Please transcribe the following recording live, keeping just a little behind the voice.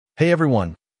Hey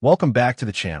everyone, welcome back to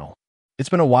the channel. It's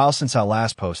been a while since I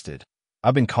last posted.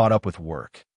 I've been caught up with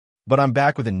work, but I'm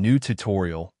back with a new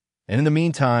tutorial, and in the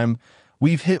meantime,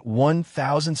 we've hit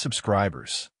 1,000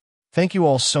 subscribers. Thank you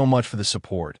all so much for the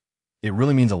support. It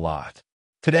really means a lot.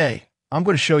 Today, I'm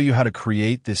going to show you how to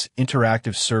create this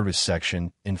interactive service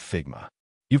section in Figma.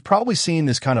 You've probably seen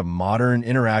this kind of modern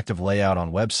interactive layout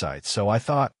on websites, so I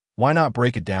thought, why not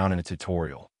break it down in a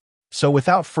tutorial? So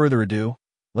without further ado,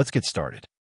 let's get started.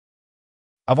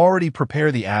 I've already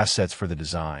prepared the assets for the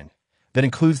design. That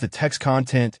includes the text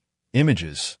content,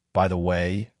 images. By the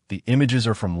way, the images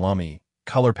are from Lummy,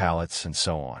 color palettes, and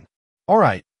so on. All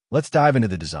right, let's dive into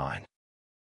the design.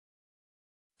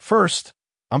 First,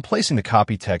 I'm placing the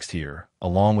copy text here,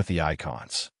 along with the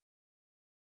icons.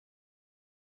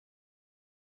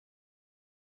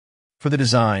 For the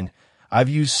design, I've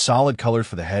used solid colors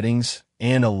for the headings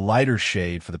and a lighter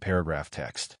shade for the paragraph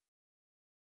text.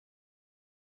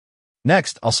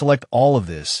 Next, I'll select all of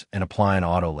this and apply an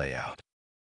auto layout.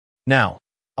 Now,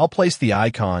 I'll place the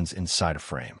icons inside a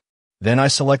frame. Then I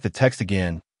select the text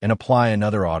again and apply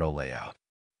another auto layout.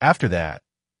 After that,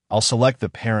 I'll select the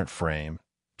parent frame,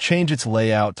 change its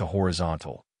layout to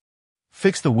horizontal.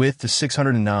 Fix the width to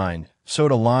 609 so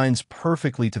it aligns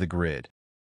perfectly to the grid,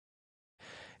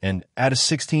 and add a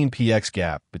 16px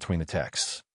gap between the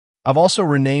texts. I've also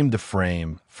renamed the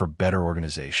frame for better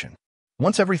organization.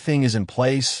 Once everything is in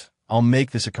place, I'll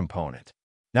make this a component.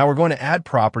 Now we're going to add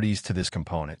properties to this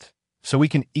component, so we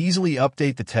can easily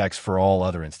update the text for all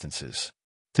other instances.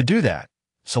 To do that,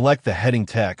 select the heading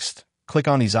text, click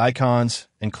on these icons,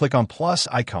 and click on plus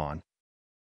icon.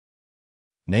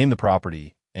 Name the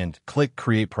property, and click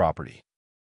Create Property.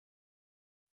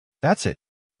 That's it.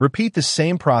 Repeat the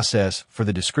same process for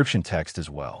the description text as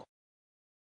well.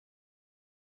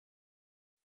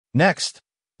 Next,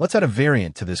 let's add a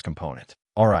variant to this component.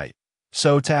 All right.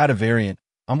 So to add a variant,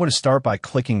 I'm going to start by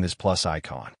clicking this plus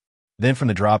icon. Then from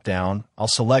the drop-down, I'll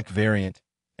select variant,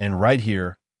 and right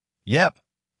here,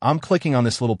 I'm clicking on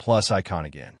this little plus icon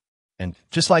again. And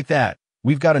just like that,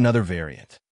 we've got another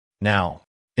variant. Now,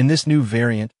 in this new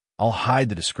variant, I'll hide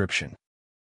the description.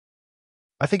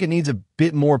 I think it needs a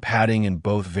bit more padding in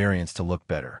both variants to look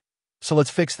better. So let's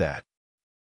fix that.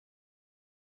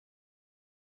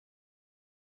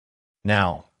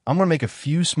 Now, I'm going to make a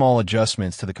few small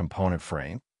adjustments to the component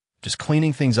frame, just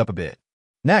cleaning things up a bit.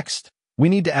 Next, we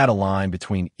need to add a line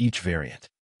between each variant.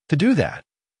 To do that,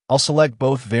 I'll select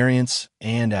both variants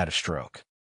and add a stroke.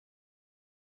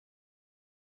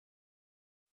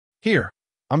 Here,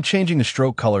 I'm changing the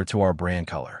stroke color to our brand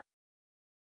color.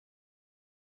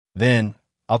 Then,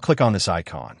 I'll click on this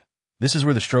icon. This is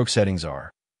where the stroke settings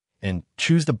are, and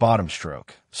choose the bottom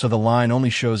stroke, so the line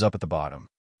only shows up at the bottom.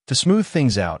 To smooth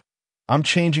things out, I'm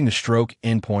changing the stroke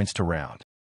endpoints to round.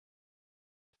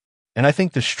 And I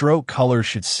think the stroke color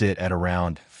should sit at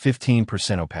around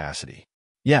 15% opacity.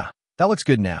 Yeah, that looks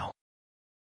good now.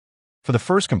 For the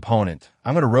first component,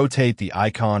 I'm going to rotate the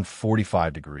icon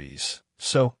 45 degrees,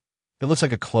 so it looks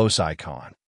like a close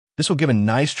icon. This will give a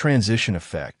nice transition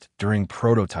effect during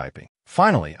prototyping.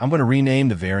 Finally, I'm going to rename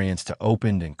the variants to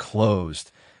opened and closed,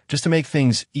 just to make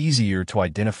things easier to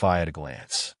identify at a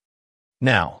glance.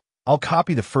 Now, I'll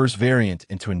copy the first variant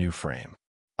into a new frame.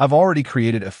 I've already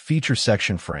created a feature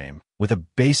section frame with a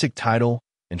basic title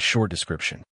and short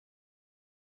description.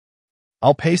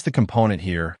 I'll paste the component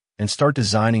here and start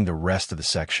designing the rest of the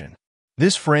section.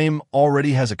 This frame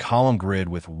already has a column grid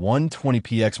with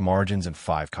 120px margins and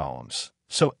 5 columns,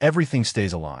 so everything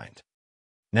stays aligned.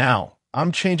 Now,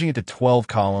 I'm changing it to 12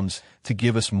 columns to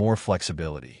give us more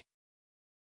flexibility.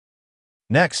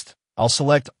 Next, I'll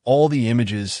select all the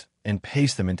images and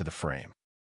paste them into the frame.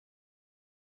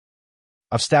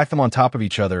 I've stacked them on top of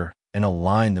each other and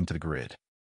aligned them to the grid.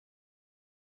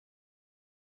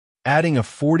 Adding a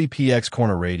 40px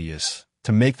corner radius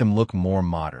to make them look more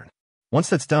modern. Once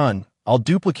that's done, I'll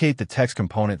duplicate the text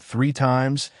component 3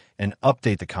 times and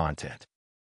update the content.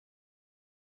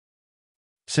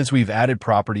 Since we've added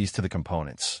properties to the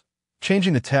components,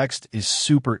 changing the text is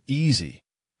super easy.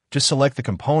 Just select the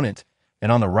component,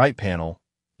 and on the right panel,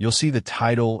 you'll see the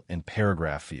title and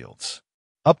paragraph fields.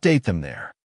 Update them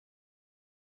there.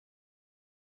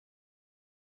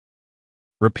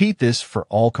 Repeat this for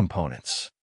all components.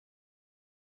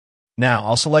 Now,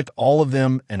 I'll select all of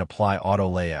them and apply auto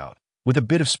layout with a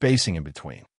bit of spacing in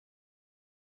between.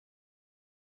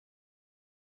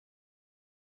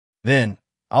 Then,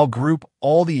 I'll group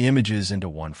all the images into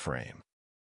one frame.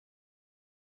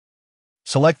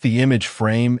 Select the image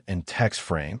frame and text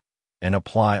frame and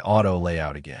apply auto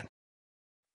layout again.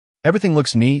 Everything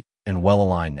looks neat and well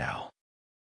aligned now.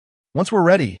 Once we're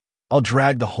ready, I'll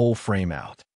drag the whole frame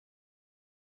out.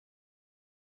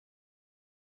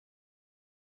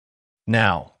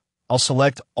 Now, I'll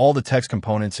select all the text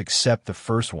components except the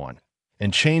first one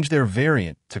and change their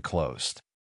variant to closed.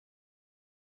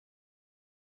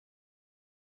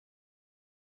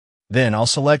 Then I'll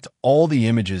select all the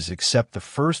images except the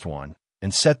first one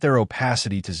and set their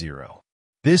opacity to 0.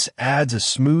 This adds a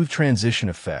smooth transition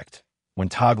effect when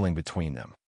toggling between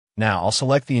them. Now I'll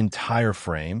select the entire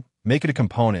frame, make it a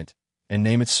component, and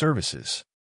name it Services.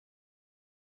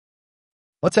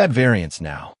 Let's add variants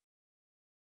now.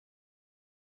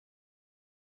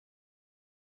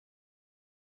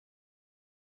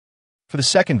 For the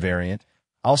second variant,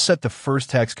 I'll set the first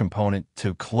text component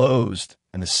to closed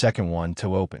and the second one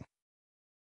to open.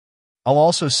 I'll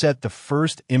also set the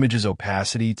first image's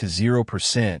opacity to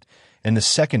 0% and the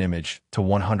second image to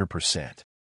 100%.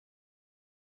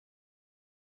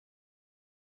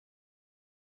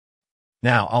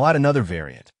 Now, I'll add another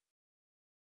variant.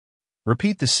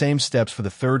 Repeat the same steps for the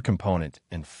third component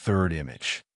and third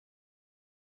image.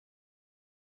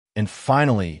 And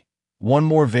finally, one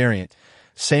more variant,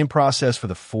 same process for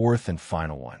the fourth and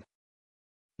final one.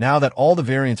 Now that all the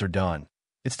variants are done,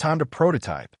 it's time to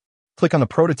prototype. Click on the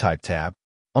Prototype tab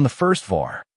on the first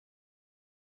var.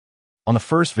 On the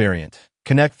first variant,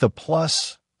 connect the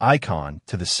plus icon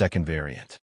to the second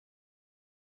variant.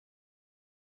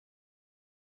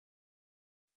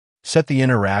 Set the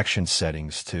interaction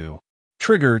settings to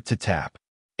Trigger to Tap,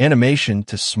 Animation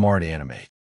to Smart Animate,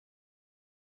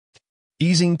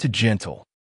 Easing to Gentle,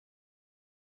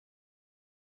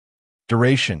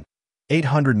 Duration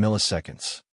 800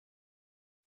 milliseconds.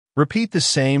 Repeat the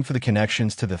same for the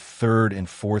connections to the third and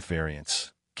fourth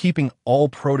variants, keeping all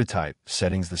prototype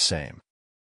settings the same.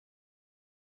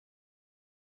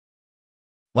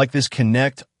 Like this,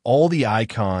 connect all the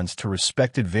icons to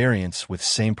respected variants with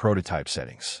same prototype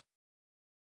settings.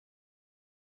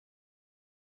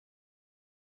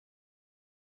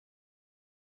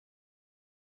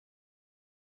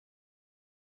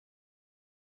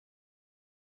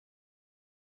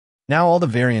 Now all the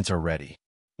variants are ready.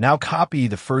 Now copy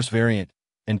the first variant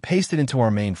and paste it into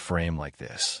our main frame like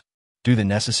this. Do the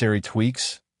necessary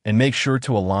tweaks and make sure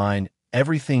to align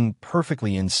everything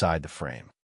perfectly inside the frame.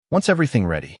 Once everything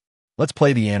ready, let's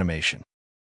play the animation.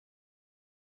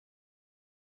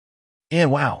 And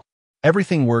wow,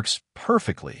 everything works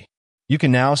perfectly. You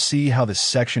can now see how the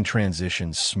section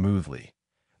transitions smoothly.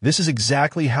 This is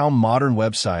exactly how modern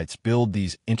websites build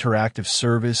these interactive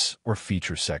service or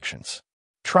feature sections.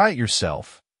 Try it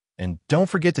yourself. And don't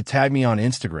forget to tag me on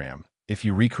Instagram if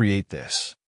you recreate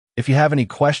this. If you have any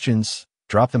questions,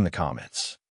 drop them in the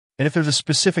comments. And if there's a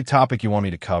specific topic you want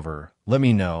me to cover, let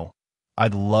me know.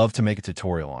 I'd love to make a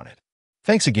tutorial on it.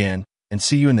 Thanks again, and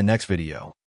see you in the next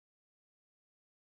video.